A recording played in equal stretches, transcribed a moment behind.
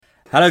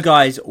Hello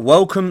guys,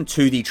 welcome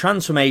to the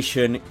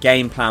Transformation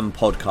Game Plan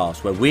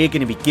podcast, where we're going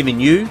to be giving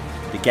you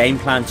the game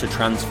plan to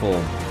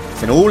transform.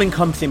 It's an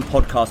all-encompassing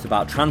podcast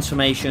about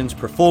transformations,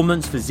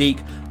 performance, physique,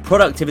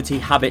 productivity,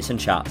 habits and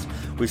chats,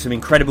 with some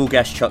incredible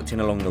guests chucked in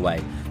along the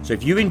way. So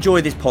if you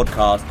enjoy this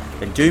podcast,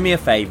 then do me a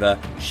favour,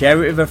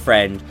 share it with a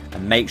friend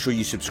and make sure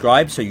you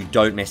subscribe so you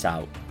don't miss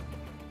out.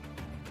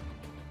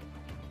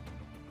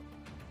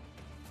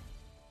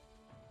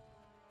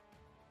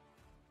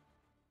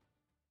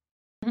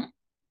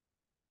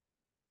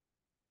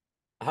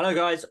 Hello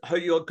guys,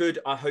 hope you are good.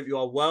 I hope you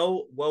are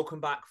well.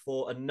 Welcome back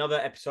for another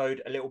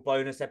episode, a little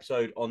bonus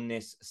episode on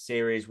this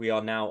series. We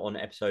are now on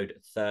episode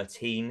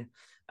 13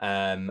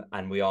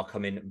 and we are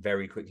coming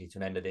very quickly to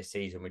an end of this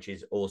season, which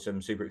is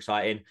awesome, super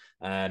exciting.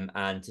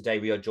 And today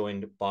we are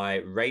joined by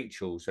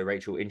Rachel. So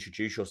Rachel,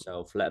 introduce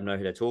yourself, let them know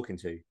who they're talking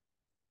to.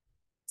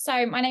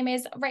 So my name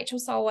is Rachel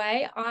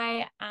Solway.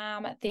 I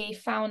am the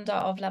founder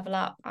of Level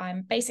Up.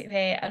 I'm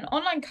basically an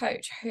online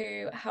coach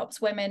who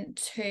helps women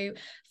to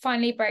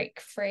finally break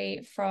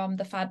free from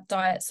the fad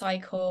diet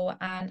cycle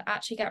and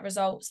actually get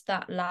results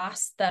that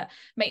last, that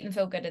make them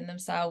feel good in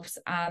themselves,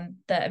 and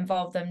that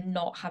involve them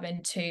not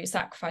having to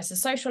sacrifice a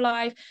social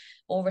life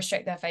or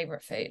restrict their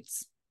favorite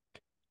foods.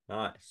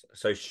 Nice.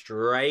 So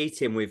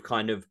straight in with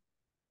kind of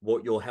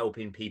what you're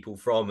helping people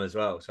from as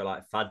well. So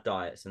like fad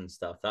diets and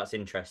stuff. That's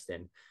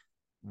interesting.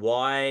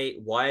 Why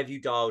have you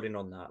dialed in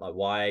on that? Like,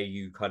 why are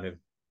you kind of,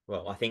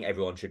 well, I think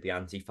everyone should be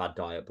anti-fad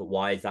diet, but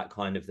why is that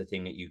kind of the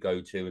thing that you go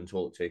to and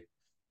talk to?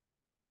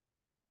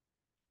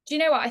 Do you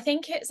know what? I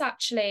think it's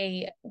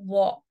actually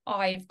what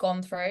I've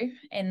gone through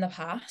in the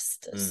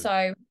past.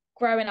 So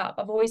growing up,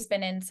 I've always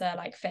been into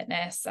like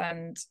fitness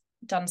and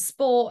done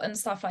sport and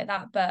stuff like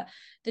that. But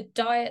the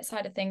diet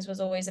side of things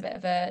was always a bit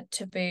of a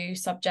taboo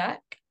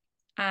subject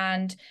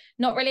and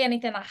not really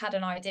anything I had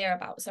an idea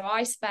about. So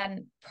I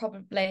spent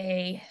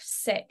probably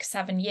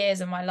 6-7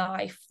 years of my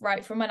life,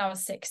 right from when I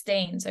was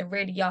 16, so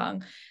really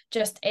young,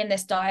 just in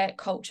this diet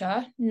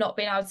culture, not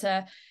being able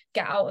to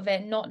get out of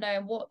it, not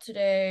knowing what to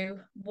do,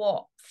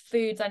 what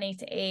foods I need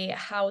to eat,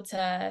 how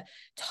to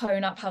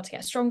tone up, how to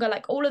get stronger,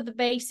 like all of the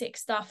basic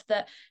stuff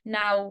that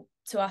now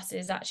to us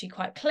is actually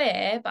quite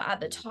clear, but at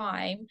the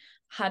time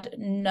had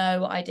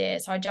no idea.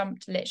 So I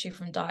jumped literally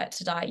from diet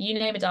to diet. You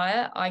name a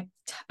diet,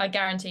 I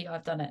guarantee you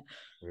I've done it.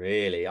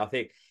 Really? I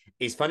think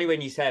it's funny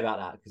when you say about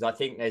that, because I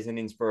think there's an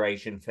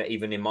inspiration for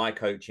even in my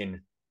coaching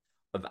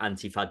of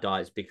anti-fad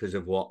diets because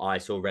of what I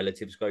saw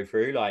relatives go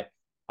through. Like,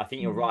 I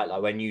think you're right.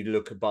 Like when you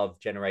look above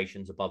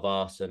generations above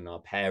us and our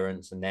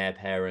parents and their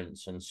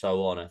parents and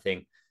so on, I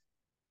think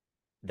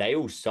they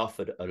all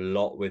suffered a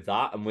lot with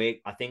that. And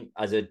I think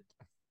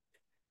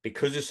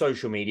because of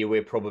social media,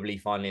 we're probably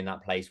finally in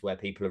that place where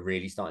people are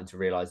really starting to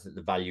realize that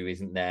the value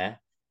isn't there.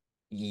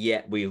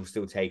 Yet we'll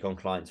still take on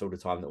clients all the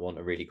time that want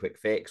a really quick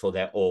fix, or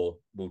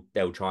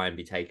they'll try and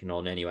be taken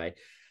on anyway.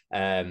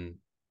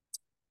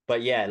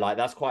 But yeah, like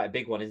that's quite a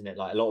big one, isn't it?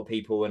 Like a lot of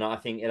people, and I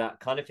think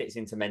that kind of fits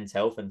into men's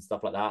health and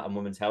stuff like that and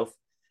women's health.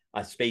 I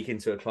was speaking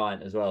to a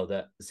client as well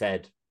that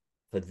said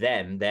for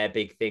them, their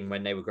big thing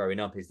when they were growing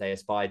up is they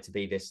aspired to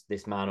be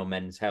this man on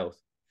men's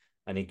health.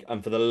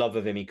 And for the love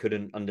of him, he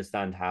couldn't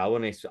understand how.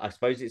 And I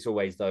suppose it's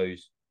always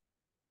those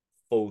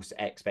false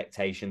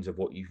expectations of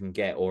what you can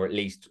get, or at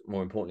least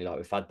more importantly, like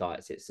with fad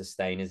diets, it's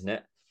sustain, isn't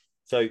it?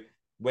 So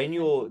when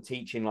you're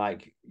teaching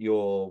like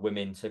your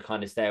women to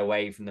kind of stay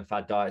away from the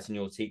fad diets and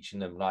you're teaching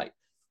them like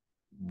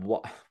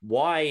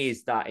why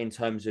is that, in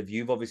terms of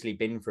you've obviously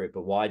been through it,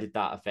 but why did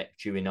that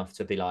affect you enough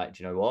to be like,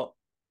 do you know what,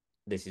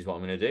 this is what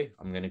I'm going to do,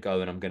 I'm going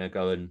to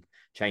go and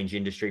change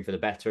industry for the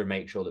better and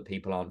make sure that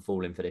people aren't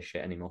falling for this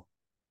shit anymore?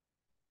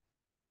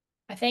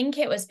 I think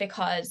it was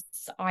because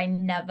I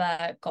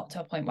never got to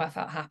a point where I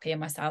felt happy in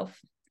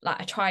myself. Like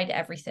I tried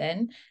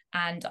everything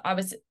and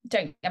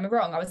don't get me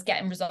wrong, I was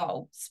getting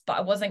results, but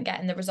I wasn't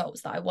getting the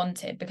results that I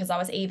wanted because I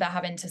was either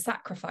having to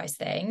sacrifice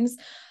things,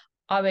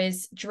 I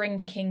was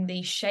drinking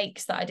these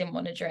shakes that I didn't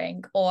want to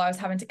drink, or I was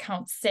having to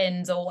count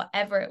sins or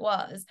whatever it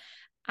was.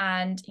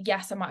 And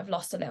yes, I might have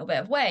lost a little bit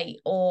of weight,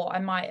 or I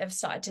might have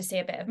started to see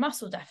a bit of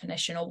muscle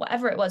definition or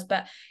whatever it was,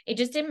 but it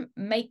just didn't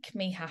make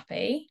me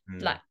happy.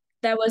 Like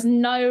there was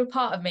no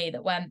part of me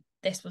that went,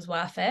 this was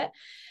worth it.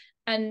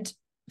 And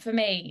for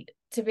me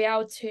to be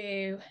able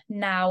to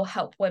now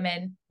help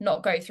women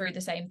not go through the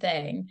same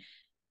thing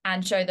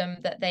and show them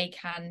that they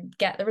can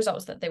get the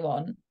results that they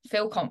want,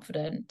 feel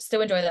confident,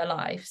 still enjoy their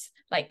lives,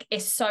 like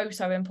it's so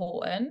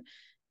important.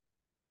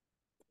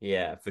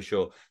 Yeah, for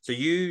sure. So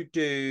you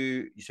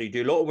do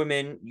a lot of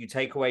women, you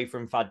take away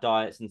from fad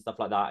diets and stuff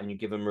like that, and you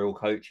give them real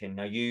coaching.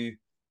 Now you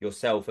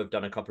yourself have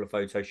done a couple of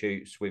photo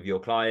shoots with your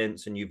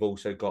clients, and you've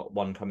also got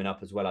one coming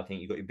up as well. I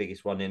think you got your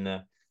biggest one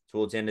in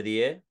towards the end of the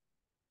year.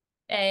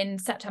 In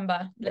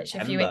September,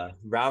 literally a few September,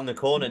 weeks. round the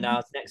corner now.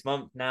 It's next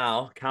month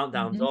now.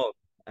 Countdown's on.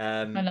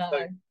 I know.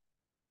 So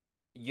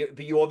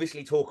you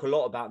obviously talk a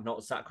lot about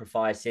not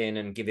sacrificing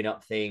and giving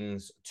up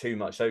things too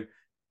much. So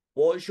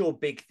what's your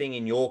big thing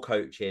in your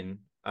coaching,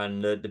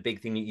 and the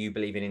big thing that you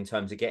believe in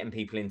terms of getting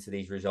people into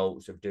these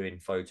results of doing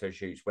photo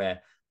shoots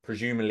where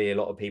presumably a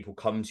lot of people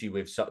come to you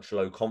with such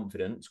low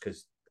confidence,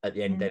 because at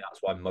the end of the day,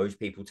 that's why most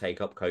people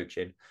take up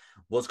coaching.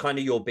 What's kind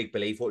of your big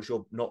belief? What's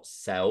your, not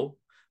sell,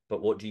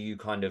 but what do you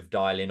kind of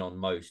dial in on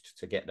most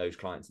to get those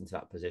clients into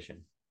that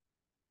position?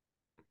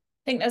 I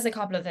think there's a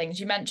couple of things.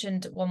 You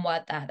mentioned one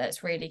word there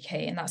that's really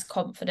key, and that's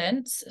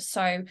confidence.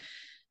 So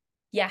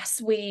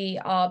yes, we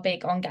are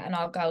big on getting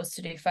our girls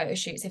to do photo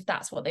shoots if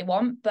that's what they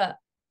want, but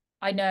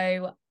I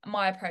know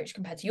my approach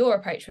compared to your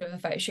approach with a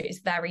photo shoot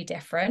is very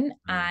different,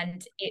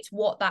 and it's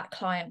what that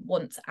client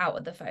wants out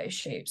of the photo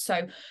shoot.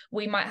 So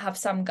we might have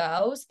some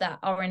girls that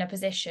are in a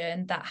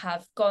position that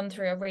have gone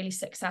through a really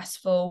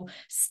successful,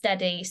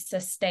 steady,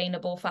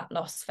 sustainable fat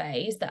loss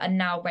phase that are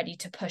now ready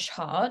to push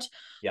hard.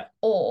 Yeah.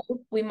 Or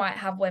we might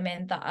have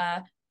women that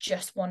are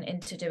just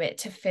wanting to do it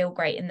to feel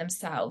great in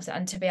themselves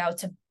and to be able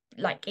to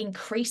like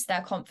increase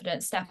their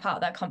confidence, step out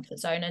of their comfort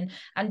zone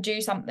and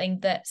do something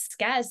that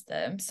scares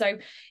them. So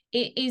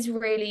it is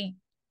really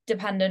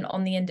dependent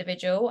on the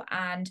individual,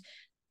 and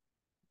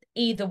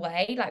either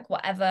way, like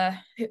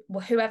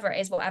whoever it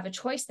is, whatever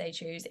choice they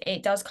choose,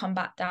 it does come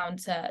back down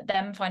to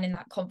them finding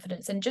that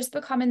confidence and just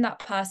becoming that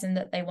person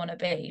that they want to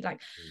be.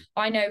 Like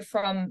I know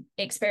from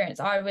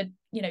experience, I would,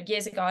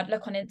 years ago, I'd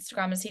look on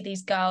Instagram and see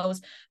these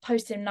girls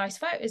posting nice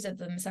photos of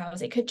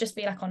themselves. It could just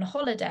be like on a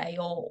holiday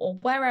or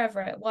wherever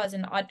it was,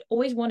 and I'd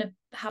always want to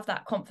have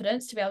that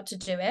confidence to be able to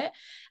do it.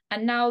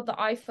 And now that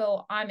I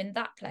feel I'm in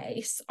that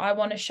place, I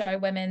want to show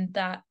women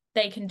that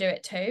they can do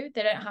it too.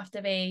 They don't have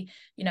to be,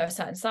 a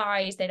certain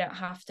size. They don't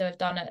have to have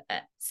done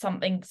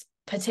something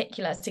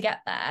particular to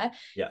get there.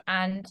 Yeah.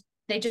 And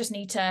they just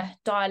need to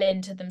dial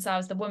into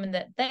themselves, the woman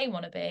that they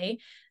want to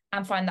be,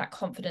 and find that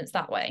confidence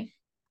that way.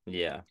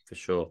 Yeah, for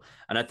sure.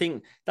 And I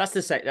think that's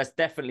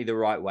definitely the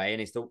right way.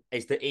 And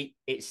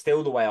it's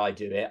still the way I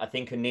do it. I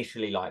think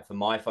initially, like for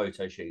my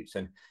photo shoots,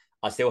 and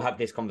I still have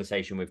this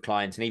conversation with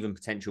clients and even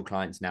potential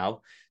clients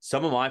now.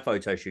 Some of my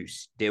photo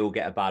shoots still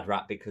get a bad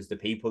rap because the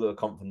people that were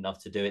confident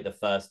enough to do it, the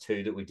first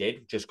two that we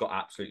did, just got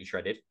absolutely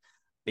shredded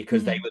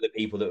because they were the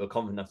people that were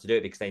confident enough to do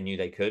it because they knew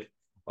they could.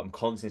 But I'm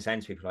constantly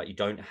saying to people, like, you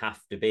don't have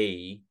to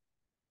be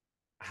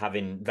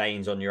having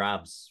veins on your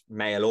abs,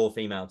 male or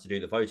female, to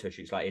do the photo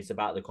shoots. Like, it's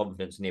about the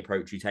confidence and the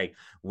approach you take.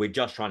 We're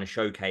just trying to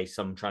showcase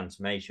some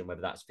transformation,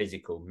 whether that's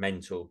physical,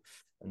 mental,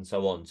 and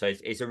so on. So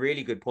it's a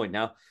really good point.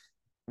 Now,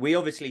 we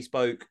obviously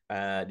spoke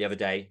the other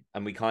day,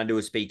 and we kind of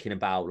were speaking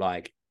about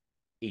like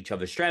each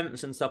other's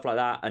strengths and stuff like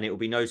that. And it will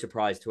be no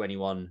surprise to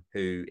anyone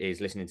who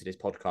is listening to this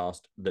podcast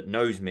that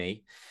knows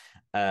me,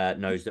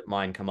 knows that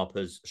mine come up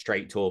as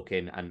straight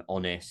talking and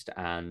honest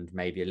and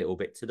maybe a little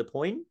bit to the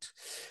point.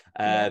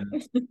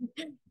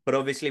 But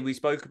obviously we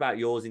spoke about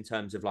yours in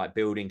terms of like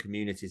building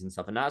communities and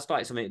stuff. And that's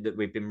like something that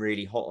we've been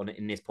really hot on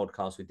in this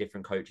podcast with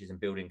different coaches and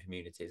building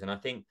communities. And I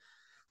think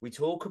we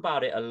talk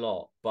about it a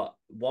lot, but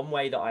one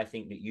way that I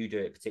think that you do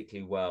it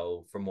particularly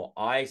well from what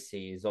I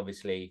see is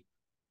obviously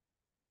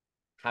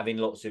having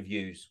lots of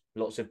views,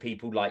 lots of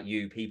people like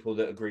you, people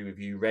that agree with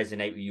you,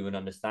 resonate with you and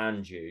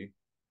understand you.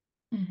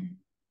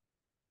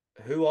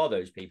 Who are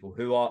those people?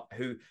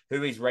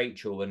 Who is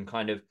Rachel? And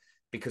kind of,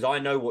 because I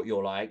know what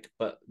you're like,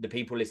 but the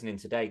people listening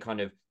today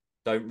kind of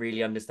don't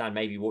really understand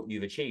maybe what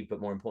you've achieved, but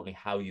more importantly,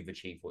 how you've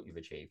achieved what you've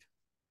achieved.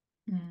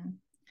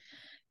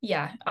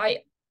 Yeah,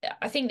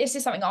 I think this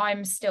is something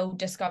I'm still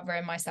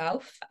discovering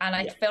myself. And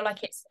I feel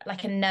like it's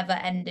like a never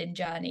ending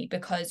journey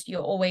because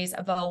you're always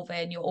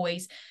evolving, you're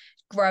always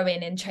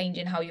growing and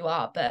changing how you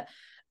are. But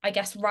I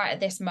guess right at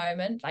this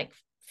moment, like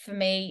for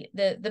me,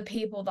 the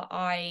people that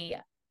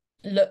I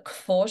look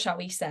for, shall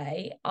we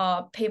say,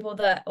 are people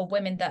that are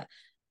women that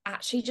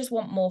actually just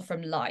want more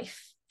from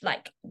life.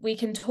 Like we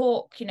can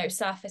talk,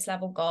 surface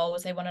level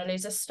goals, they want to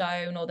lose a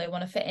stone or they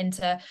want to fit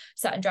into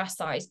certain dress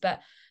size.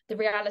 But the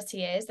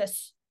reality is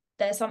there's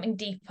something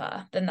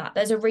deeper than that.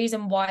 There's a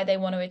reason why they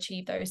want to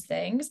achieve those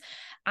things.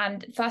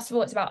 And first of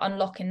all, it's about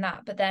unlocking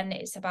that. But then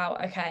it's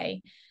about,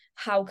 okay,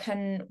 how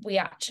can we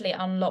actually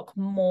unlock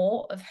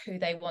more of who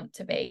they want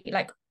to be?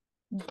 Like,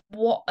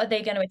 what are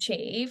they going to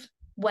achieve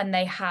when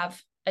they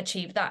have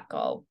achieved that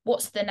goal?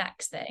 What's the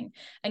next thing?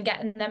 And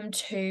getting them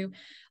to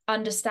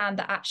understand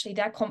that actually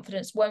their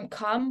confidence won't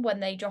come when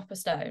they drop a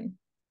stone.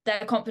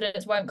 Their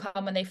confidence won't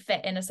come when they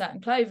fit in a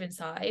certain clothing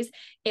size.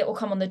 It will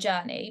come on the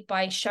journey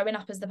by showing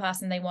up as the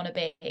person they want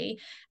to be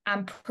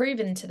and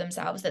proving to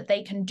themselves that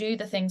they can do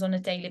the things on a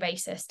daily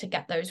basis to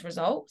get those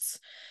results.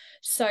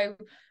 So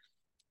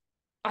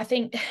I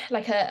think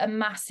like a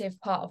massive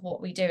part of what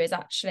we do is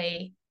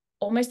actually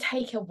almost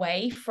take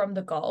away from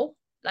the goal.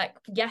 Like,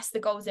 yes, the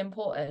goal is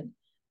important,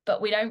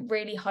 but we don't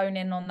really hone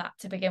in on that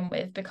to begin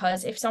with,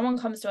 because if someone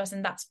comes to us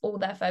and that's all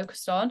they're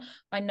focused on,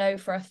 I know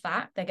for a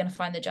fact they're going to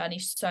find the journey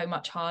so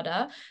much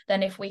harder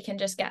than if we can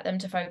just get them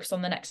to focus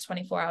on the next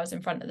 24 hours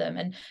in front of them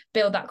and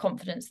build that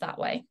confidence that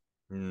way.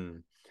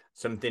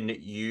 Something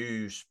that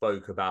you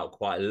spoke about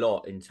quite a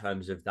lot in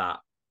terms of that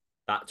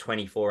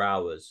 24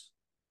 hours.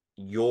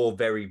 You're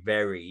very,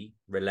 very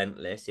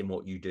relentless in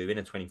what you do in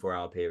a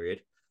 24-hour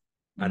period.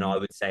 And I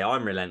would say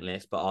I'm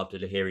relentless, but after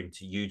hearing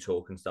to you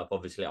talk and stuff,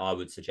 obviously I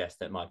would suggest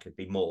that mine could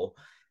be more.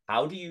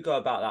 How do you go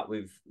about that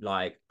with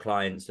like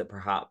clients that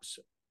perhaps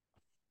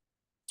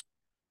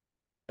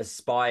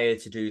aspire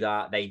to do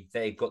that?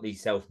 They've got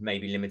these self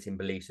maybe limiting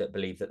beliefs that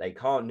believe that they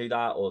can't do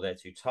that, or they're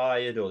too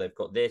tired, or they've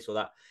got this or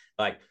that.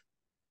 Like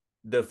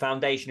the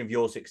foundation of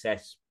your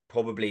success,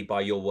 probably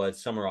by your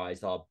words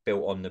summarized, are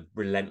built on the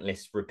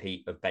relentless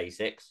repeat of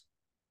basics.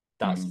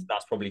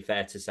 That's probably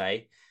fair to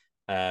say.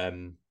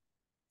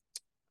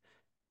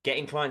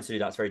 Getting clients to do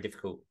that's very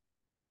difficult,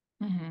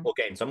 or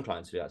getting some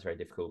clients to do that's very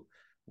difficult.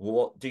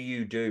 What do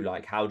you do?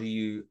 Like, how do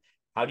you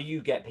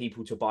get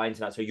people to buy into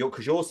that? So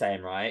you're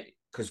saying, right?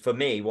 Because for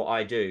me, what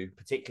I do,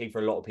 particularly for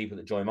a lot of people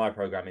that join my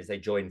program, is they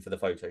join for the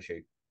photo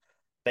shoot.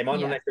 They might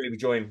not necessarily be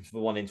joining for the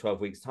one in 12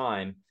 weeks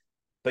time,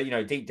 but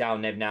deep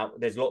down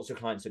there's lots of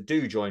clients that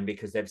do join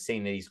because they've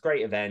seen these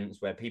great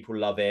events where people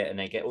love it and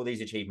they get all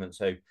these achievements.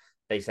 So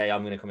they say,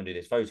 I'm going to come and do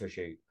this photo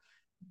shoot.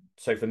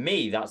 So for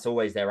me, that's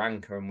always their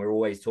anchor. And we're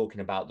always talking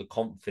about the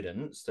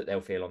confidence that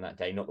they'll feel on that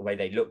day, not the way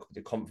they look,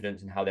 the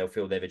confidence and how they'll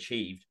feel they've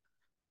achieved.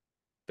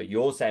 But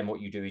you're saying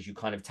what you do is you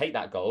kind of take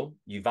that goal,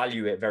 you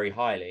value it very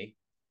highly,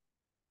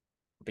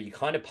 but you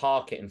kind of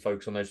park it and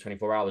focus on those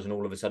 24 hours, and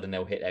all of a sudden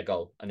they'll hit their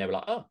goal and they're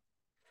like, oh.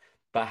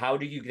 But how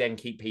do you then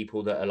keep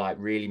people that are like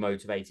really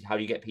motivated? How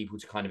do you get people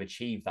to kind of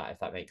achieve that, if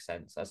that makes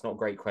sense? That's not a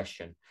great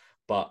question,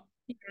 but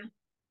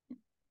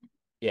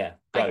yeah,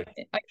 go.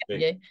 I get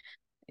you.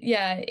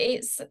 Yeah,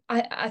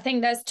 I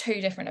think there's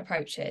two different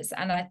approaches,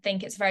 and I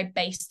think it's very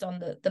based on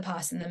the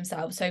person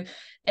themselves. So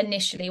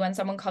initially, when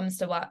someone comes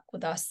to work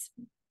with us,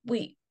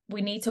 we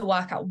need to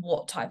work out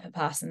what type of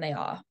person they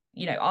are.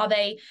 Are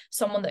they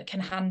someone that can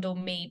handle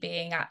me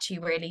being actually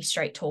really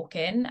straight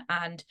talking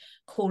and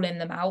calling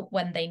them out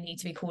when they need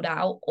to be called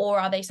out? Or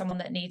are they someone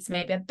that needs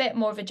maybe a bit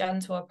more of a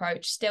gentle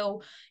approach,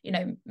 still,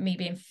 me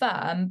being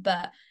firm,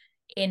 but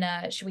in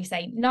a, should we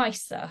say,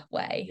 nicer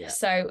way? Yeah.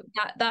 So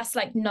that's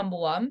like number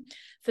one.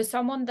 For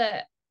someone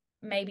that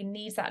maybe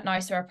needs that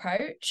nicer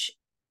approach,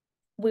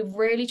 we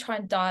really try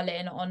and dial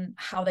in on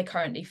how they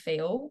currently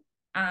feel.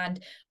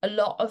 And a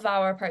lot of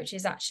our approach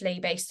is actually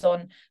based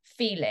on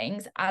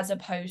feelings as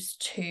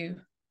opposed to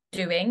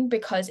doing,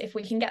 because if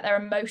we can get their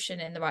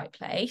emotion in the right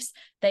place,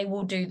 they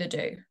will do the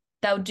do.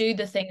 They'll do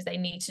the things they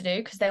need to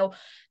do because they'll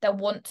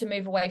want to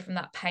move away from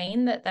that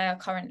pain that they are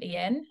currently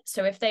in.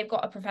 So if they've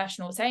got a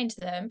professional saying to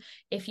them,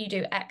 if you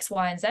do X,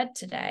 Y, and Z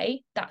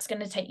today, that's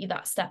going to take you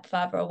that step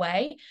further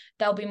away,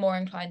 they'll be more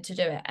inclined to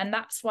do it. And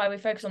that's why we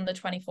focus on the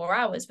 24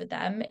 hours with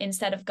them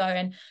instead of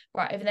going,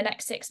 right, over the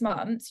next 6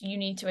 months, you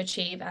need to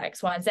achieve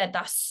X, Y, and Z.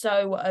 That's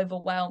so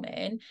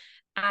overwhelming.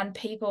 And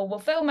people will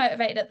feel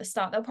motivated at the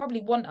start. They'll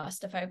probably want us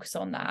to focus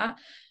on that.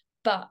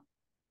 But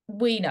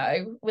we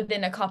know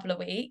within a couple of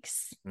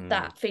weeks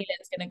that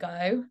feeling's going to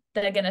go.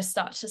 They're going to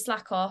start to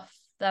slack off.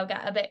 They'll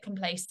get a bit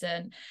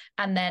complacent,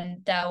 and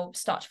then they'll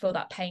start to feel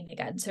that pain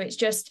again. So it's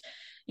just,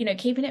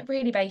 keeping it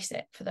really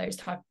basic for those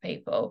type of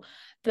people.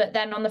 But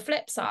then on the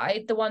flip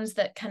side, the ones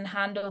that can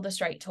handle the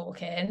straight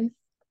talking,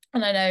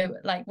 and I know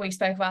like we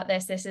spoke about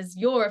this is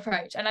your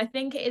approach. And I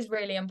think it is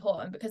really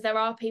important because there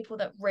are people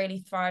that really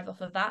thrive off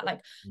of that.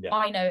 Like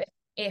I know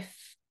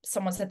if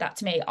someone said that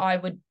to me, I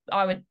would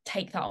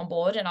take that on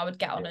board and I would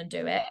get on and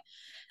do it.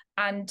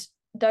 And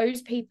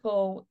those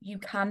people, you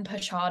can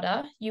push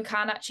harder. You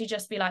can actually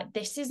just be like,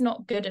 this is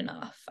not good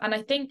enough. And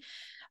I think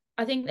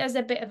there's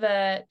a bit of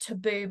a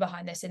taboo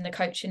behind this in the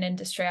coaching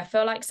industry. I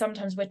feel like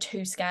sometimes we're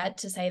too scared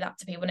to say that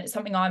to people, and it's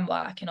something I'm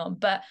working on.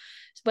 But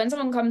when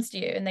someone comes to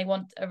you and they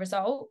want a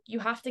result, you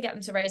have to get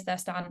them to raise their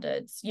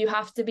standards. You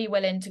have to be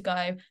willing to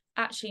go,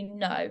 actually,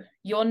 no,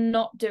 you're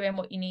not doing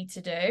what you need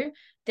to do.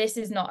 This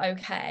is not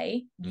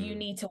okay. You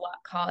need to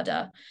work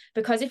harder.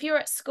 Because if you're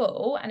at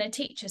school and a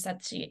teacher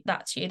said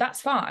that to you,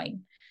 that's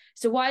fine.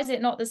 So why is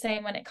it not the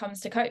same when it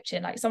comes to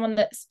coaching? Like someone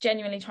that's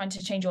genuinely trying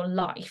to change your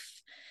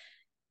life,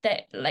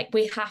 that like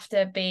we have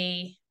to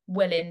be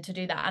willing to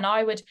do that. And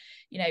I would,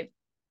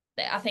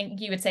 I think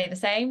you would say the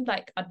same.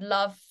 Like I'd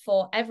love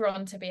for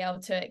everyone to be able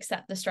to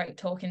accept the straight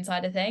talking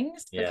side of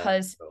things,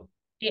 because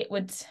it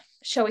would,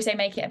 shall we say,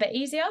 make it a bit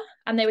easier,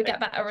 and they would get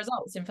better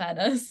results, in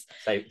fairness.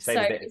 Save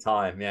a bit of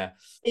time. Yeah,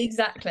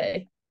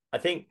 exactly. I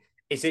think,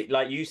 is it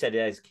like you said,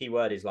 there's key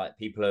word is like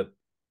people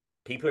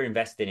are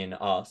investing in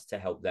us to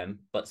help them,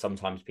 but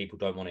sometimes people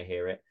don't want to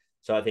hear it.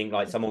 So I think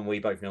like someone we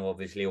both know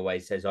obviously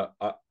always says,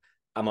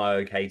 am I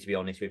okay to be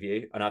honest with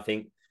you? And I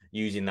think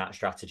using that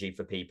strategy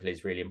for people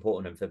is really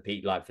important. And for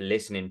people, like for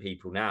listening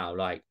people now,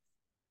 like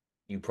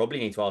you probably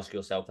need to ask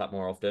yourself that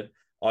more often.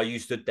 Are you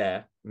stood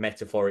there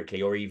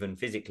metaphorically or even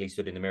physically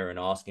stood in the mirror and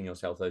asking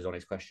yourself those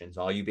honest questions?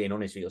 Are you being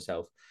honest with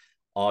yourself?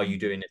 Are you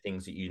doing the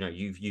things that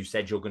you've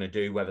said you're going to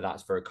do, whether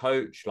that's for a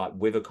coach, like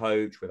with a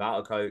coach, without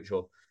a coach,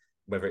 or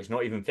whether it's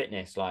not even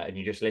fitness, like, and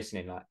you're just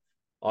listening, like,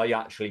 are you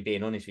actually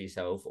being honest with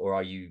yourself? Or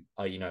are you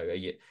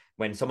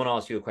when someone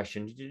asks you a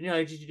question, did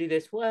you do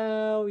this?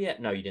 Well, yeah,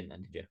 no, you didn't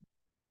then, did you?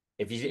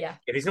 If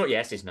it's not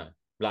yes, it's no.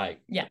 Like,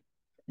 yeah.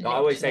 I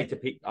always say to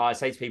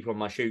people on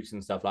my shoots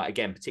and stuff, like,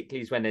 again,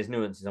 particularly when there's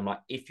nuances, I'm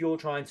like, if you're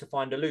trying to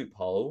find a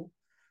loophole,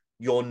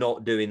 you're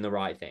not doing the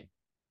right thing.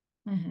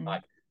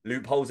 Like,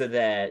 Loopholes are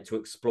there to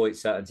exploit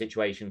certain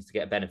situations to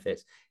get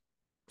benefits.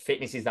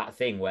 Fitness is that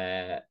thing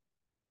where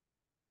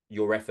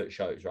your effort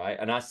shows, right?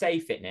 And I say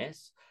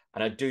fitness,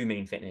 and I do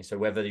mean fitness. So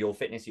whether your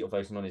fitness that you're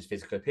focusing on is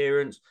physical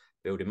appearance,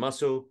 building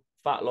muscle,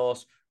 fat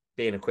loss,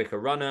 being a quicker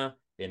runner,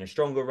 being a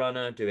stronger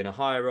runner, doing a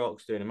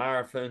Hyrox, doing a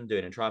marathon,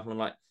 doing a triathlon,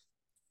 like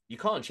you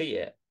can't cheat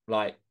it.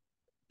 Like,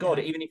 God,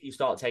 Yeah. even if you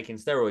start taking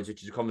steroids,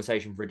 which is a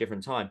conversation for a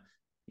different time,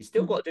 you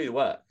still got to do the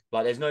work.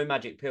 Like, there's no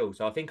magic pill.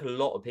 So I think a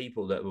lot of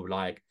people that will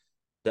like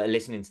that are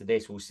listening to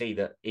this will see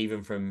that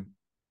even from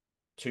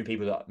two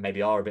people that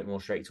maybe are a bit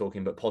more straight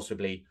talking, but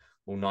possibly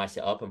will nice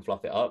it up and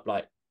fluff it up.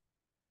 Like,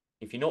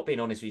 if you're not being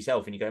honest with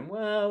yourself and you're going,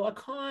 well, I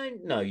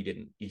can't, no, you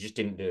didn't. You just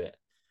didn't do it.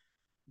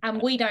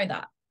 And we know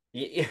that.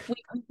 Yeah. We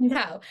can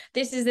tell.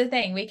 This is the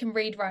thing. We can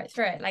read right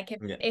through it. Like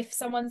Yeah. if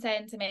someone's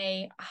saying to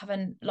me, I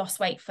haven't lost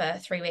weight for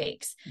 3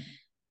 weeks,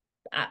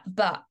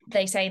 but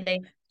they say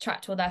they've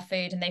tracked all their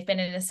food and they've been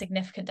in a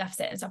significant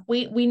deficit and stuff.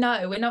 We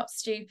know we're not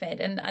stupid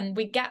and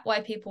we get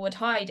why people would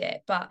hide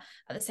it, but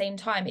at the same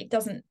time, it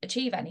doesn't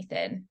achieve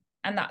anything.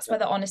 And that's where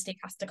the honesty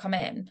has to come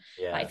in.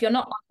 Yeah. Like if you're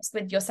not honest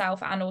with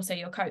yourself and also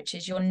your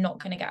coaches, you're not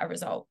going to get a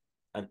result.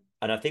 And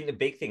I think the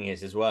big thing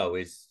is as well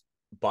is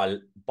by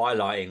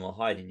lying or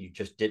hiding,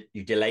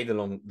 you delay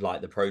the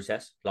the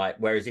process. Like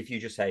whereas if you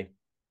just say,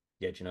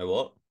 yeah, do you know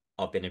what?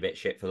 I've been a bit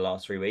shit for the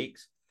last 3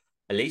 weeks.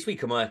 At least we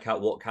can work out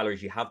what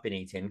calories you have been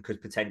eating because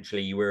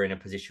potentially you were in a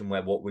position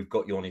where what we've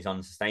got you on is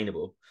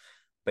unsustainable.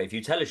 But if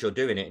you tell us you're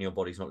doing it and your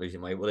body's not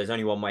losing weight, well, there's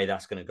only one way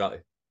that's going to go.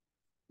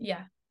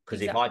 Yeah.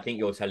 Because if I think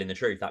you're telling the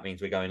truth, that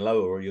means we're going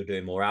lower or you're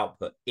doing more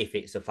output if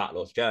it's a fat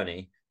loss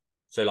journey.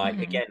 So, like,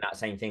 again, that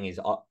same thing is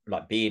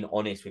like being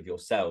honest with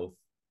yourself,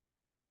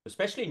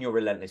 especially in your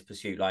relentless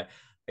pursuit. Like,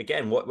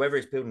 again, whether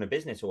it's building a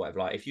business or whatever,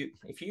 like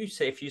if you're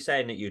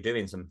saying that you're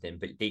doing something,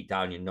 but deep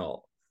down you're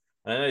not.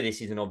 And I know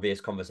this is an obvious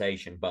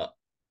conversation, but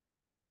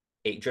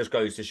it just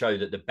goes to show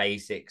that the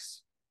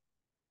basics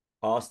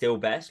are still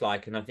best.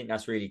 Like, and I think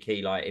that's really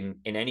key, like in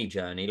any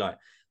journey, like,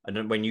 and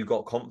then when you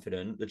got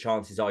confident, the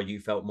chances are you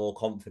felt more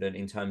confident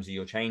in terms of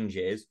your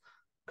changes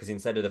because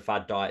instead of the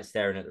fad diet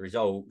staring at the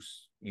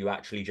results, you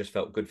actually just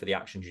felt good for the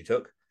actions you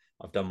took.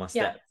 I've done my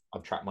steps. Yeah.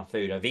 I've tracked my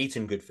food. I've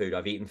eaten good food.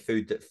 I've eaten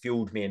food that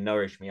fueled me and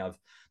nourished me.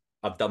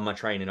 I've done my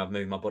training. I've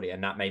moved my body,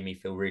 and that made me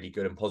feel really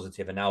good and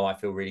positive. And now I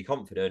feel really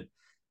confident.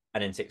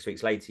 And then 6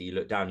 weeks later, you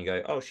look down, you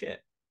go, "Oh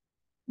shit!"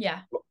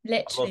 Yeah,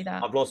 literally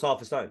I've lost half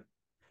a stone.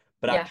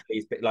 But yeah.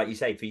 actually, like you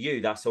say, for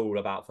you, that's all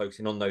about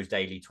focusing on those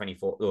daily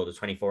 24 or the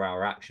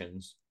 24-hour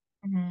actions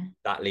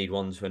that lead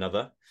one to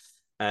another.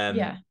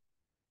 Yeah.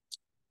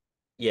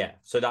 Yeah.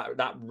 So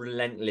that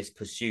relentless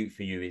pursuit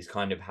for you is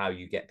kind of how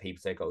you get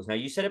people to their goals. Now,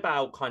 you said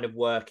about kind of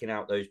working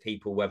out those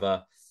people,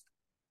 whether,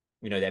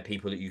 you know, they're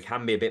people that you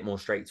can be a bit more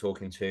straight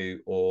talking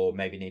to or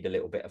maybe need a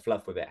little bit of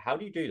fluff with it. How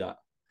do you do that?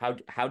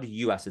 How do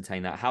you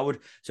ascertain that?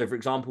 So for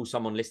example,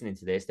 someone listening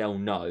to this, they'll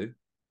know.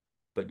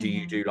 But do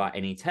you do like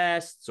any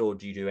tests or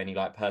do you do any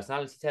like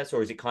personality tests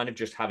or is it kind of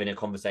just having a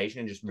conversation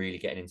and just really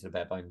getting into the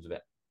bare bones of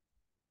it?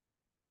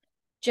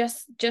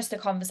 Just a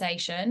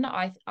conversation.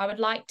 I would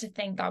like to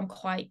think that I'm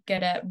quite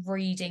good at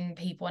reading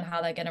people and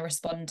how they're going to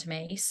respond to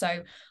me.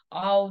 So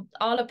I'll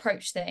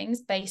approach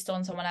things based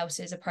on someone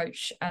else's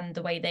approach and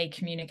the way they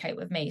communicate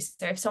with me.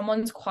 So if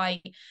someone's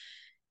quite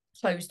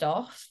closed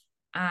off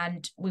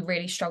and we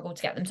really struggle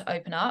to get them to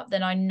open up,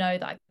 then I know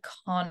that I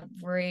can't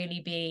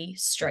really be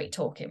straight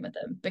talking with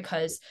them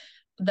because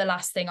the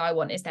last thing I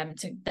want is them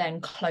to then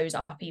close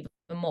up even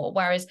more.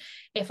 Whereas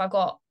if I've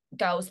got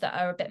girls that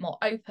are a bit more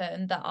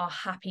open, that are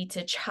happy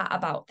to chat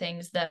about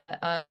things that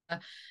are,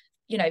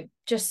 you know,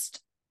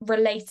 just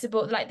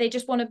relatable, like they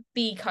just want to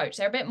be coached,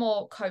 they're a bit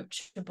more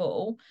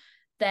coachable,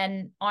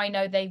 then I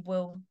know they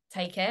will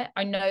take it.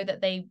 I know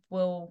that they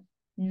will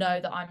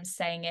know that I'm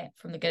saying it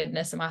from the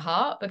goodness of my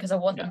heart because I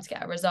want them to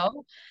get a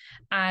result.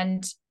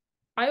 And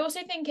I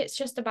also think it's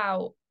just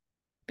about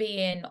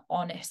being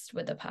honest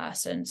with a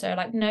person. So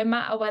like no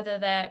matter whether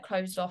they're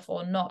closed off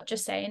or not,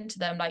 just saying to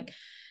them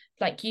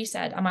like you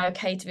said, am I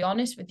okay to be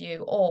honest with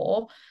you?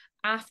 Or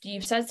after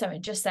you've said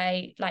something, just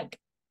say like,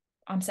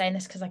 I'm saying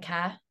this because I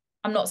care.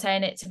 I'm not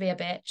saying it to be a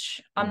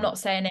bitch. I'm not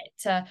saying it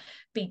to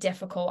be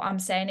difficult. I'm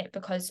saying it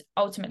because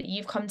ultimately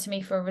you've come to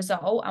me for a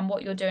result and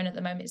what you're doing at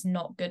the moment is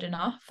not good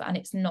enough and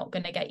it's not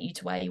going to get you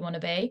to where you want to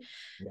be.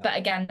 Yeah. But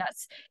again,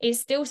 it's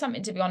still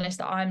something, to be honest,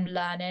 that I'm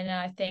learning. And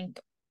I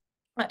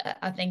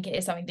think it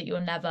is something that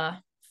you'll never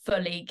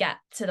fully get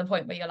to the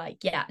point where you're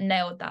like, yeah,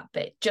 nailed that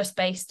bit, just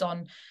based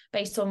on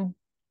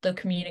the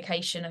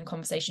communication and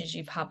conversations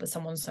you've had with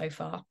someone so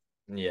far.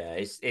 Yeah,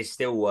 it's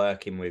still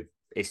working with,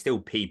 it's still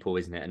people,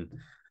 isn't it? And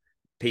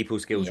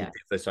people's skills will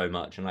differ so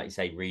much. And like you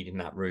say, reading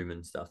that room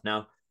and stuff.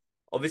 Now,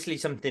 obviously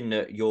something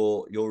that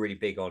you're really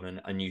big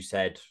on and you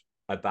said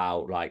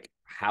about like,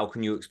 how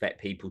can you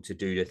expect people to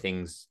do the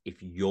things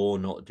if you're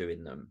not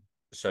doing them?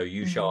 So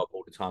you show up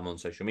all the time on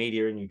social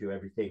media and you do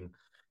everything.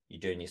 You're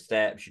doing your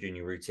steps, you're doing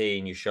your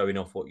routine, you're showing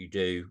off what you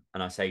do.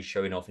 And I say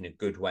showing off in a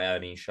good way. I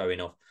mean, showing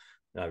off.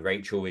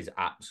 Rachel is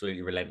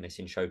absolutely relentless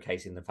in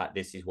showcasing the fact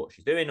this is what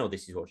she's doing or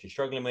this is what she's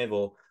struggling with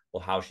or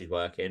or how she's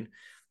working.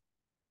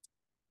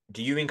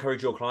 Do you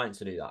encourage your clients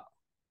to do that?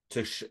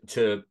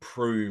 To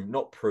prove,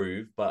 not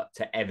prove, but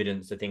to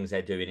evidence the things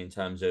they're doing in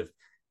terms of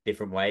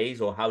different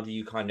ways? Or how do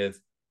you kind of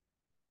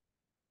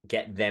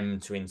get them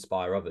to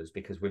inspire others?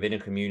 Because within a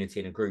community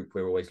and a group,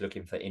 we're always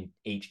looking for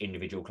each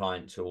individual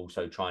client to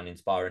also try and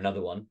inspire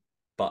another one,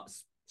 but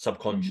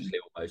subconsciously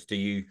almost.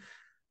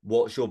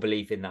 What's your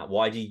belief in that?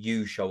 Why do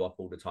you show up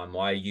all the time?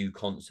 Why are you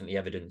constantly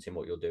evidencing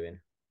what you're doing?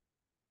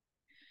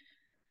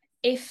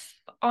 If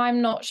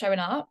I'm not showing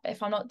up,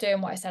 if I'm not doing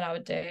what I said I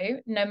would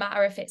do, no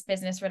matter if it's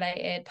business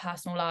related,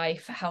 personal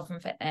life, health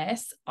and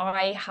fitness,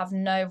 I have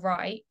no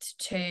right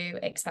to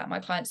expect my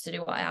clients to do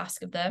what I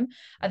ask of them.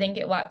 I think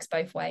it works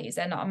both ways.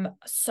 And I'm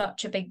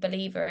such a big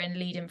believer in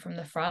leading from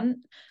the front.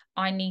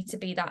 I need to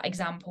be that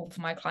example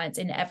for my clients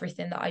in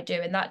everything that I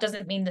do. And that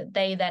doesn't mean that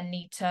they then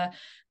need to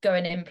go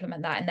and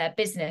implement that in their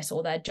business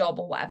or their job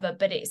or whatever,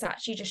 but it's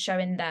actually just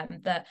showing them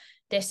that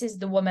this is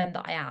the woman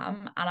that I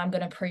am, and I'm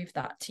going to prove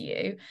that to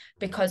you,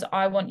 because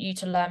I want you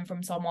to learn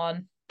from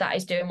someone that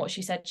is doing what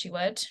she said she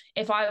would.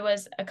 If I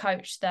was a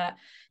coach that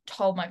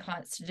told my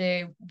clients to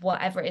do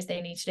whatever it is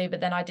they need to do, but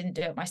then I didn't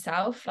do it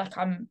myself, like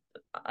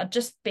I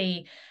just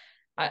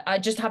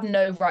have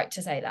no right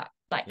to say that,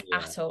 like,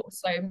 at all.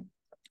 So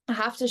I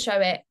have to show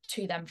it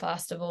to them,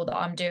 first of all, that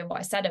I'm doing what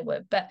I said I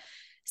would. But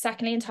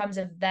secondly, in terms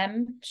of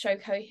them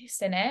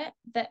showcasing it,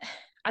 that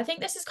I think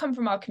this has come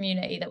from our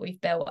community that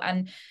we've built.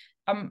 And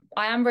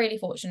I am really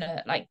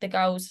fortunate. Like, the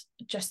girls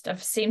just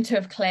have seemed to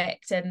have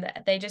clicked, and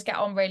they just get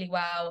on really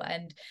well.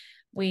 And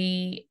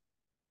we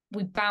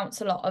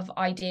bounce a lot of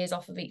ideas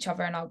off of each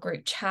other in our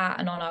group chat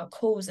and on our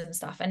calls and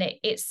stuff. And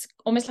it's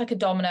almost like a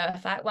domino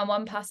effect. When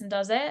one person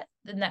does it,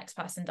 the next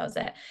person does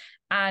it.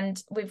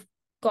 And we've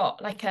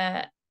got like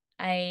as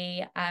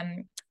I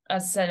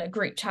said, a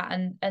group chat,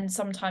 and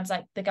sometimes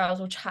like the girls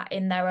will chat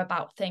in there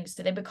about things,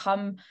 so they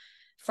become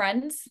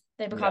friends,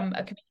 they become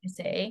a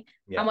community.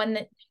 And when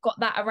they've got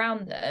that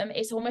around them,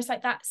 it's almost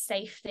like that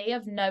safety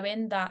of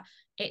knowing that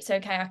it's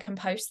okay, I can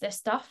post this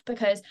stuff.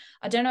 Because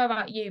I don't know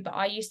about you, but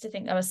I used to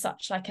think there was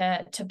such like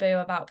a taboo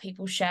about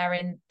people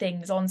sharing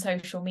things on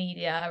social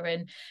media,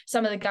 and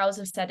some of the girls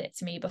have said it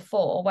to me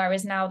before,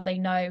 whereas now they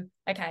know,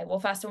 okay, well,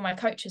 first of all, my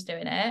coach is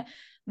doing it,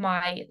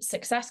 my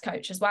success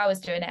coach as well is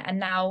doing it, and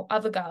now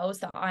other girls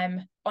that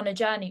I'm on a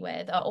journey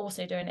with are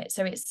also doing it.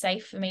 So it's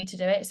safe for me to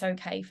do it, it's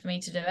okay for me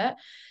to do it.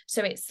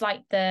 So it's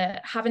like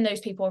having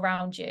those people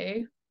around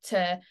you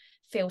to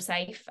feel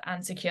safe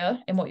and secure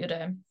in what you're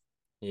doing.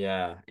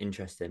 Yeah,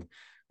 interesting.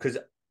 Because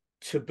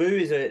taboo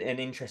is an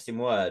interesting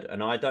word,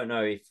 and I don't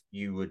know if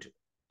you would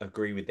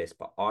agree with this,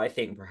 but I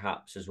think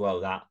perhaps as well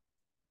that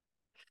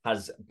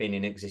has been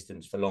in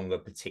existence for longer,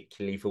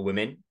 particularly for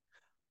women.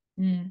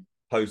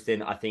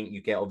 Posting, I think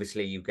you get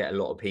a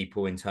lot of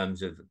people in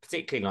terms of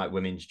particularly like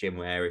women's gym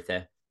wear, if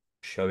they're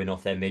showing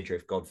off their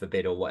midriff, God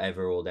forbid, or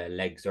whatever, or their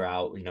legs are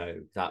out,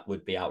 that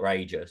would be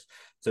outrageous.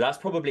 So that's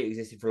probably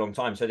existed for a long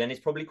time. So then it's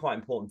probably quite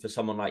important for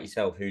someone like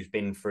yourself who's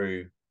been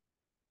through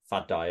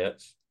fad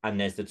diets, and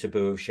there's the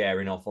taboo of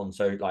sharing off on,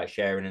 so like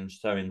sharing and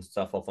showing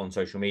stuff off on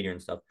social media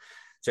and stuff.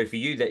 So for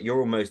you, that you're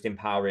almost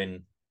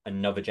empowering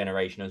another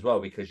generation as well,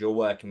 because you're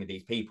working with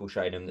these people,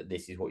 showing them that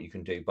this is what you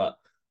can do. But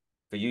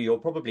for you, you're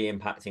probably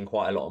impacting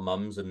quite a lot of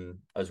mums and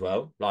as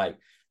well. Like,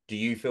 do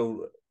you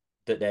feel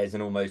that there's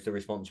almost a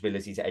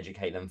responsibility to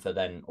educate them for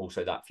then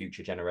also that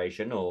future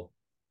generation, or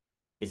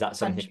is that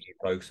something you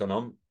focus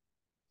on?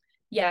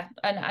 Yeah,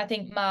 and I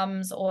think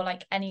mums, or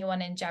like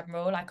anyone in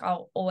general, like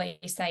I'll always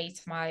say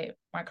to my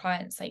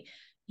clients, like,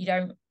 you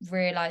don't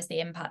realize the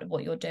impact of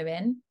what you're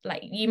doing.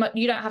 Like, you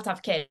don't have to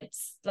have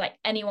kids, like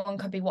anyone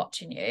could be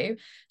watching you,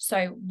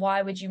 so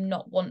why would you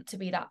not want to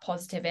be that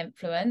positive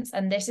influence?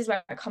 And this is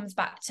where it comes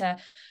back to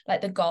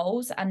like the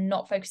goals, and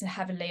not focusing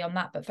heavily on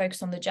that, but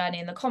focus on the journey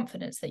and the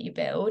confidence that you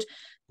build.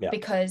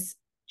 Because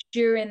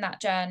during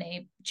that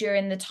journey,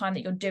 during the time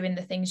that you're doing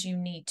the things you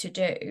need to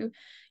do,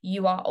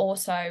 you are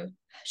also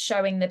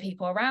showing the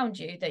people around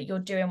you that you're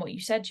doing what you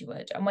said you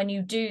would. And when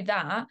you do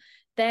that,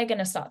 they're going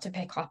to start to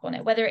pick up on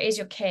it, whether it is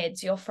your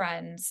kids, your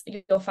friends,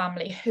 your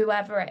family,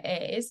 whoever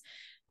it is.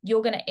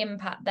 You're going to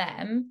impact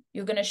them,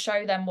 you're going to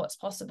show them what's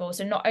possible.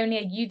 So not only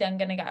are you then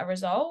going to get a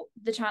result,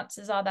 the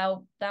chances are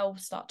they'll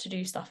start to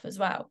do stuff as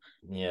well.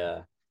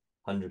 Yeah,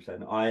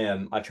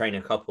 100%. I train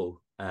a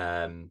couple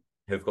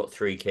who've got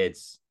 3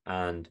 kids,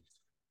 and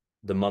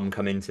the mum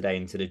come in today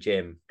into the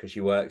gym because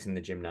she works in the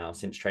gym now.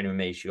 Since training with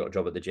me, she got a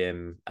job at the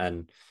gym,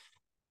 and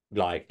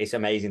like, it's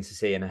amazing to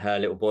see. And her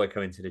little boy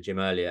come into the gym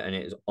earlier, and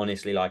it was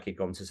honestly like he'd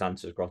gone to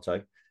Santa's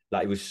grotto.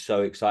 Like, he was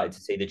so excited to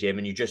see the gym,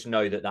 and you just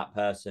know that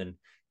person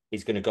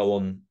is going to go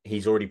on.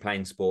 He's already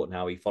playing sport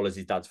now. He follows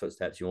his dad's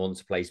footsteps. He wants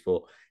to play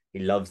sport. He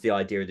loves the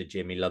idea of the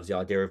gym. He loves the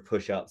idea of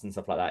push-ups and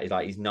stuff like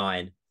that. He's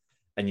 9,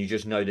 and you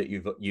just know that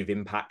you've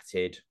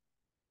impacted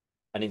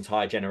an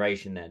entire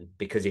generation then,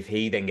 because if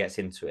he then gets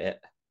into it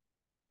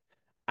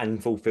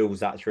and fulfills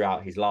that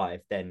throughout his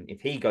life, then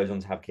if he goes on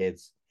to have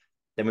kids,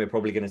 then we're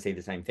probably going to see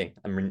the same thing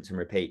and rinse and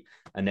repeat.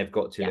 And they've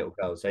got 2 little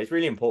girls. So it's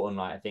really important.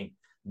 Like, I think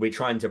we're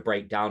trying to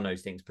break down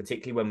those things,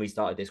 particularly when we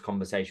started this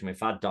conversation with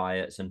fad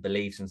diets and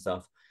beliefs and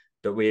stuff,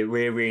 that we're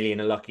really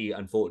in a lucky,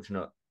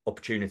 unfortunate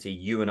opportunity,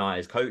 you and I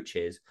as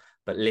coaches,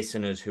 but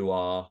listeners who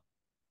are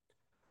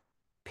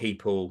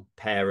people,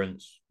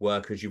 parents,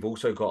 workers, you've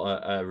also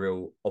got a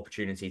real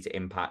opportunity to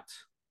impact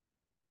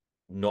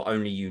not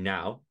only you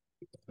now,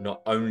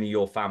 not only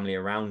your family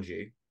around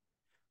you,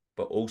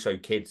 but also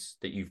kids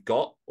that you've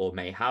got or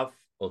may have,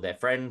 or their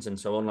friends and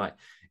so on. Like,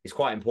 it's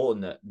quite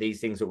important that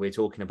these things that we're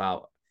talking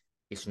about,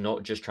 it's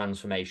not just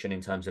transformation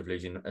in terms of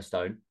losing a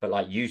stone, but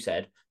like you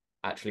said,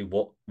 actually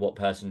what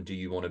person do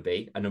you want to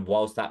be? And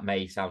whilst that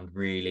may sound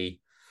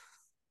really,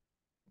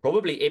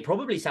 it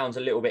probably sounds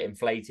a little bit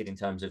inflated in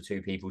terms of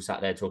two people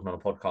sat there talking on a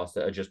podcast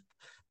that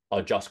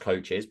are just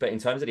coaches, but in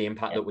terms of the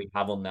impact that we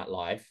have on that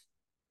life,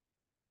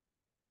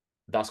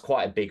 that's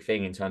quite a big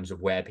thing in terms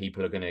of where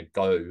people are going to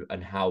go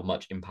and how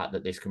much impact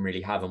that this can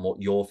really have and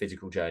what your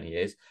physical journey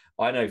is.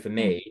 I know for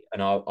me,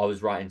 and I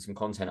was writing some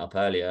content up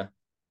earlier,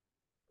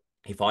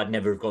 if I'd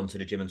never have gone to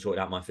the gym and sorted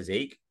out my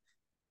physique,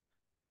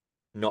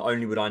 not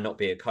only would I not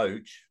be a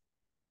coach,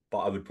 but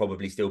I would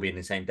probably still be in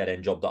the same dead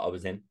end job that I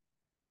was in,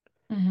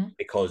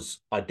 because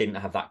I didn't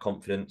have that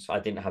confidence. I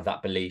didn't have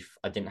that belief.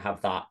 I didn't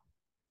have that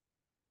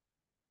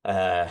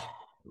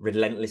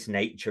relentless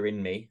nature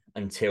in me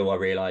until I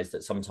realized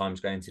that sometimes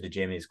going to the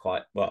gym is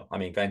quite, well, I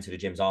mean, going to the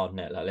gym's hard, isn't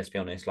it? Like, let's be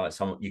honest, like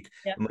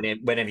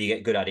whenever you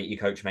get good at it, your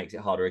coach makes it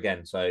harder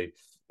again. So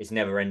it's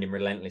never ending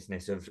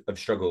relentlessness of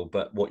struggle,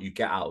 but what you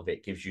get out of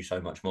it gives you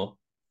so much more.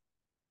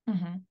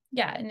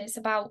 Yeah. And it's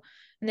about,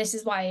 and this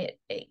is why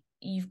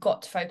you've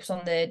got to focus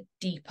on the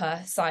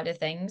deeper side of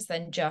things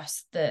than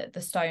just the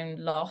stone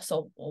loss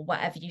or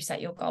whatever you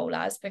set your goal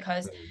as,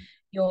 because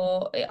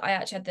I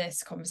actually had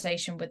this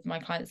conversation with my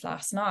clients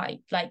last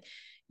night. Like,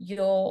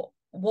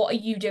 what are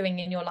you doing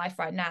in your life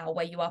right now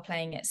where you are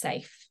playing it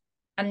safe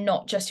and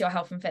not just your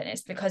health and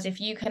fitness? Because if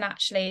you can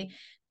actually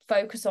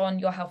focus on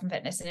your health and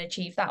fitness and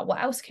achieve that,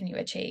 what else can you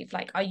achieve?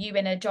 Like, are you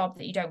in a job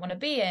that you don't want to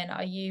be in?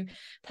 Are you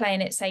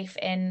playing it safe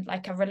in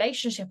like a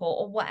relationship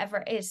or whatever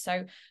it is?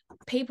 So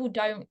people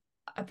don't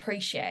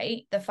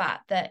appreciate the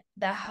fact that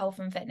their health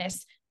and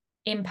fitness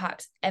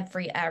impacts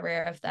every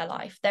area of their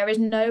life. There is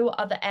no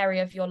other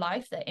area of your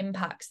life that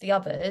impacts the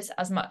others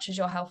as much as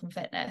your health and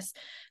fitness.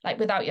 Like,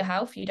 without your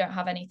health, you don't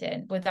have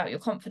anything. Without your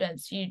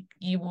confidence,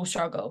 you will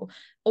struggle.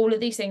 All of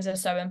these things are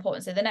so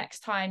important. So the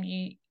next time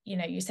you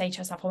say to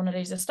yourself, I want to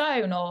lose a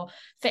stone or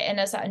fit in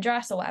a certain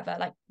dress or whatever,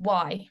 like,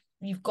 why?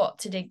 You've got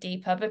to dig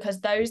deeper, because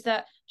those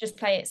that just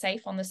play it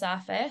safe on the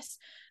surface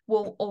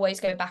will always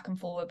go back and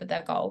forward with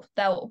their goal.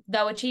 They'll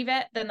achieve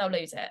it, then they'll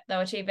lose it. They'll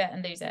achieve it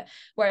and lose it.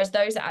 Whereas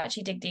those that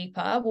actually dig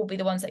deeper will be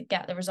the ones that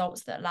get the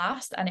results that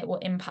last, and it will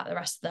impact the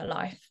rest of their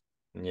life.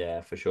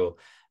 Yeah, for sure.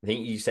 I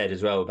think you said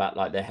as well about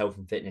like their health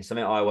and fitness.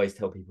 Something I always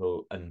tell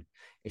people, and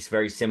it's a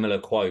very similar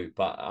quote,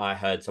 but I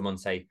heard someone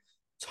say,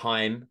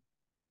 time,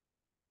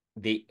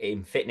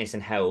 in fitness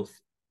and health,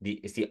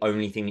 it's the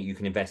only thing that you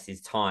can invest is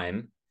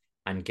time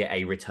and get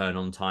a return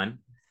on time.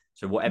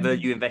 So whatever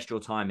you invest your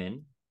time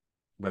in,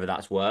 whether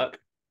that's work,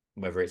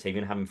 whether it's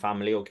even having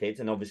family or kids,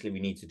 and obviously we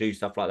need to do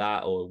stuff like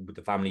that, or with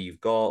the family you've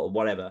got or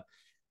whatever,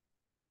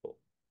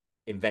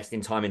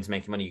 investing time into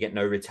making money, you get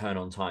no return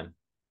on time.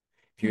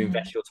 If you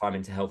invest your time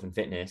into health and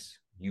fitness,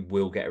 you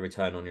will get a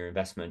return on your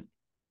investment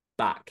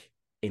back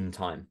in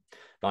time.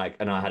 Like,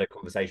 and I had a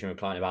conversation with a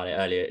client about it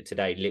earlier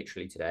today,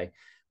 literally today.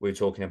 We were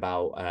talking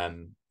about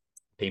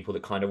people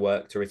that kind of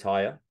work to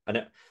retire.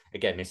 And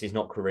again, this is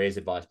not careers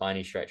advice by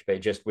any stretch,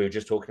 but we were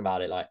just talking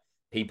about it, like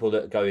people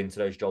that go into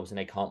those jobs and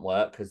they can't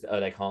work because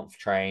they can't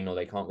train, or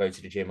they can't go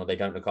to the gym, or they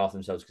don't look after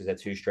themselves because they're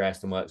too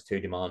stressed and work's too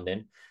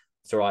demanding.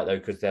 It's all right though,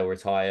 because they'll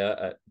retire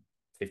at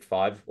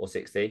 55 or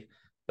 60,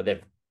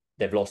 but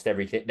they've lost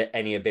everything,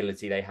 any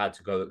ability they had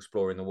to go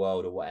explore in the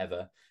world or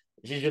whatever,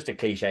 which is just a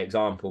cliche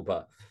example,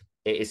 but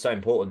it is so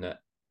important that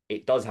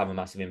it does have a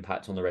massive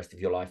impact on the rest of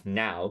your life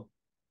now.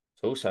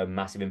 It's also a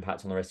massive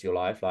impact on the rest of your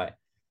life. Like,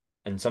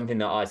 and something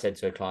that I said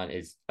to a client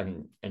is,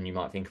 and you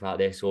might think about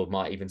this, or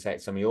might even say it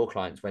to some of your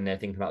clients when they're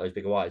thinking about those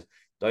bigger whys,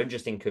 don't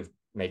just think of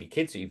maybe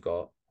kids that you've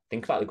got,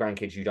 think about the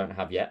grandkids you don't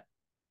have yet.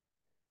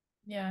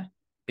 Yeah.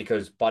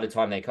 Because by the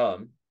time they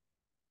come,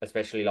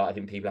 especially like I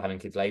think people are having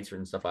kids later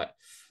and stuff, like,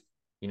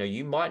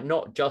 you might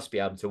not just be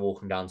able to walk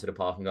them down to the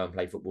park and go and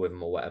play football with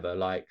them or whatever.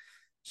 Like,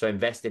 so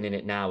investing in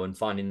it now and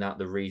finding out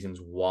the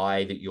reasons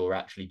why that you're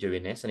actually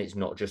doing this. And it's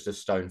not just a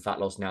stone fat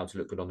loss now to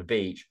look good on the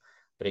beach,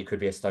 but it could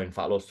be a stone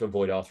fat loss to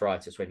avoid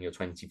arthritis when you're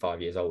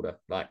 25 years older.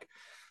 Like,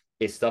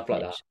 it's stuff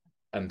like that.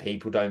 And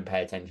people don't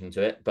pay attention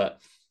to it.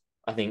 But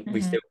I think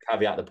we still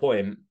caveat the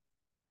point,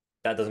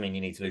 that doesn't mean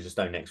you need to lose a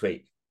stone next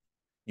week.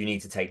 You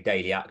need to take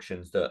daily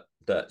actions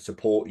that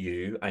support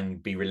you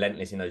and be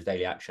relentless in those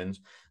daily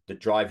actions that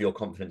drive your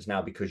confidence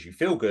now, because you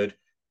feel good,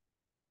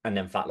 and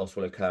then fat loss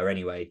will occur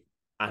anyway,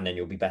 and then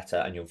you'll be better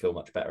and you'll feel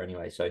much better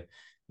anyway. So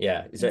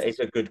yeah, it's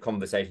a good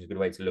conversation, it's a good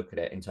way to look at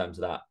it in terms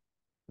of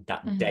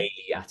that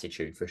daily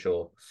attitude, for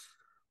sure.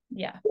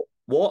 Yeah.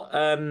 What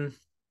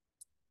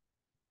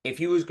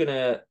if I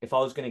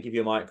was gonna give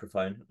you a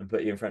microphone and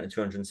put you in front of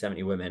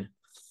 270 women,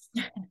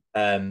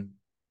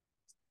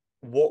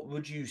 What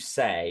would you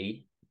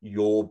say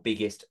your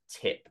biggest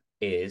tip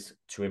is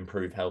to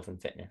improve health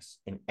and fitness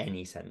in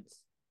any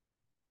sense?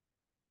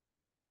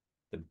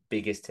 The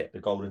biggest tip, the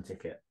golden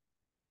ticket.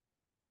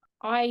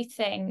 I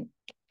think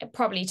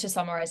probably to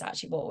summarize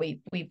actually what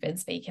we've been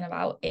speaking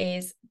about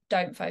is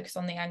don't focus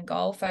on the end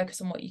goal,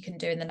 focus on what you can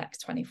do in the next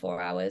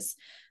 24 hours,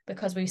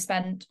 because we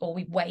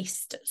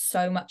waste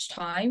so much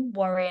time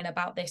worrying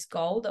about this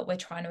goal that we're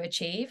trying to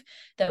achieve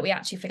that we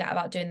actually forget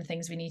about doing the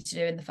things we need to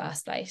do in the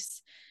first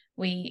place.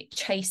 We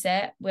chase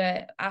it,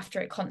 we're after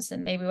it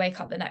constantly. We wake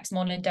up the next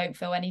morning, don't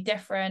feel any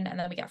different, and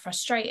then we get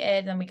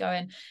frustrated and we go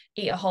and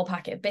eat a whole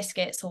packet of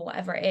biscuits or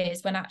whatever it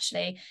is, when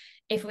actually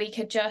if we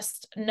could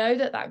just know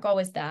that that goal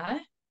is there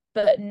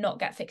but not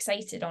get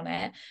fixated on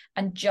it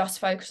and just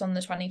focus on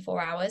the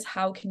 24 hours,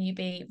 how can you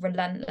be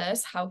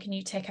relentless? How can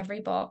you tick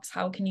every box?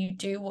 How can you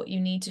do what you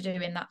need to do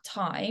in that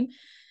time?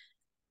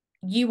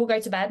 You will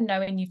go to bed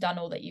knowing you've done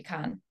all that you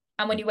can,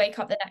 and when you wake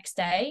up the next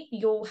day,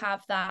 you'll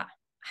have that,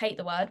 hate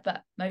the word,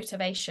 but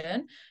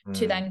motivation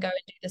to then go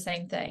and do the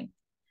same thing.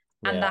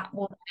 And that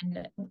will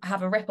then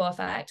have a ripple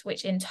effect,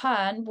 which in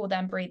turn will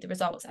then breed the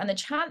results. And the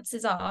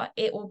chances are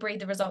it will breed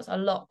the results a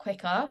lot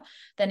quicker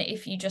than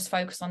if you just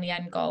focus on the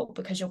end goal,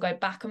 because you'll go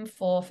back and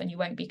forth and you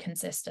won't be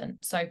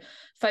consistent. So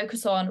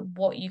focus on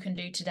what you can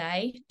do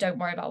today. Don't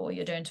worry about what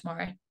you're doing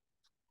tomorrow.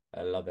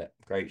 I love it.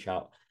 Great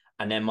shout.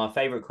 And then my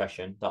favorite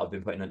question that I've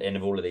been putting at the end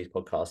of all of these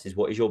podcasts is,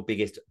 what is your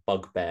biggest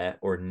bugbear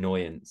or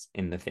annoyance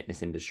in the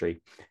fitness industry?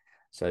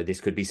 So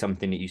this could be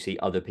something that you see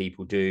other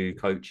people do,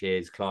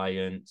 coaches,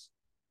 clients,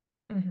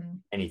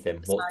 anything.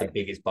 What's the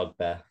biggest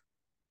bugbear?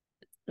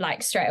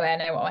 Like straight away, I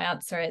know what my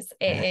answer is.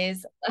 It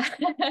is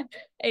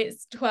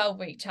it's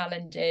 12-week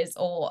challenges,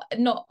 or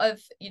not of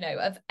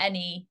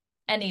any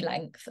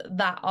length,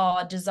 that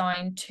are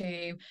designed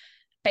to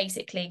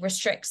basically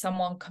restrict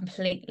someone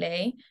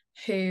completely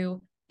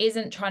who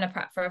isn't trying to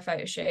prep for a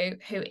photo shoot,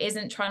 who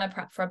isn't trying to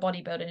prep for a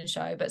bodybuilding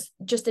show, but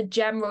just a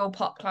general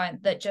pop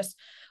client that just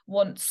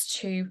wants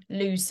to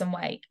lose some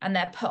weight, and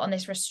they're put on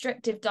this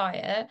restrictive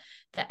diet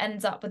that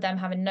ends up with them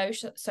having no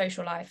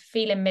social life,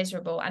 feeling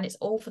miserable, and it's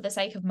all for the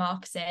sake of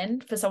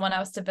marketing for someone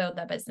else to build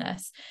their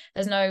business.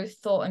 There's no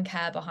thought and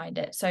care behind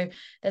it. So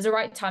there's a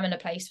right time and a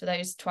place for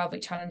those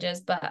 12-week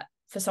challenges, but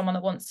for someone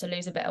that wants to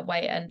lose a bit of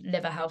weight and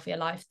live a healthier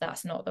life,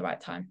 that's not the right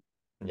time.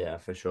 Yeah,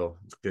 for sure.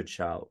 It's a good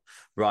shout.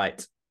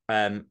 Right.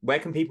 Where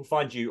can people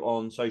find you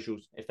on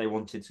socials if they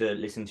wanted to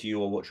listen to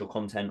you or watch your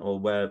content, or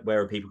where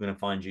are people going to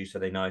find you so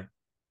they know?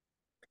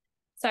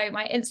 So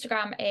my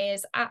Instagram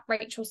is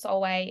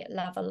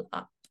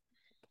 @RachelSolway_level_up.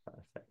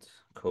 Perfect.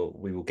 Cool.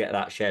 We will get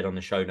that shared on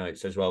the show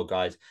notes as well,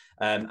 guys.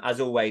 As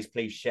always,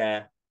 please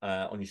share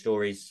on your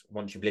stories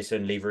once you've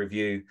listened, leave a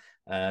review.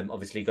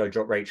 Obviously, go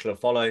drop Rachel a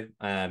follow.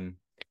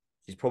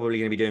 She's probably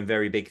going to be doing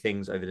very big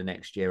things over the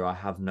next year, I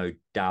have no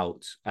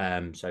doubt.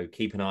 So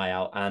keep an eye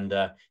out. And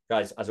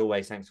guys, as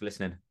always, thanks for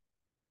listening.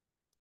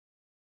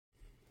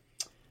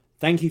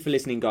 Thank you for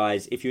listening,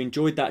 guys. If you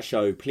enjoyed that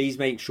show, please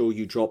make sure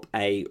you drop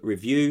a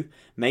review.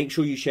 Make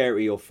sure you share it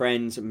with your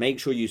friends. Make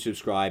sure you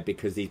subscribe,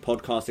 because these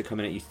podcasts are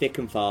coming at you thick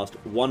and fast,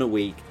 one a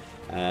week.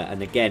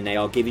 And again, they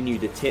are giving you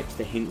the tips,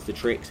 the hints, the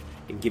tricks,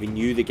 and giving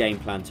you the game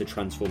plan to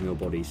transform your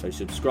body. So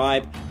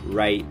subscribe,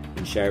 rate,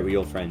 and share it with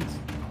your friends.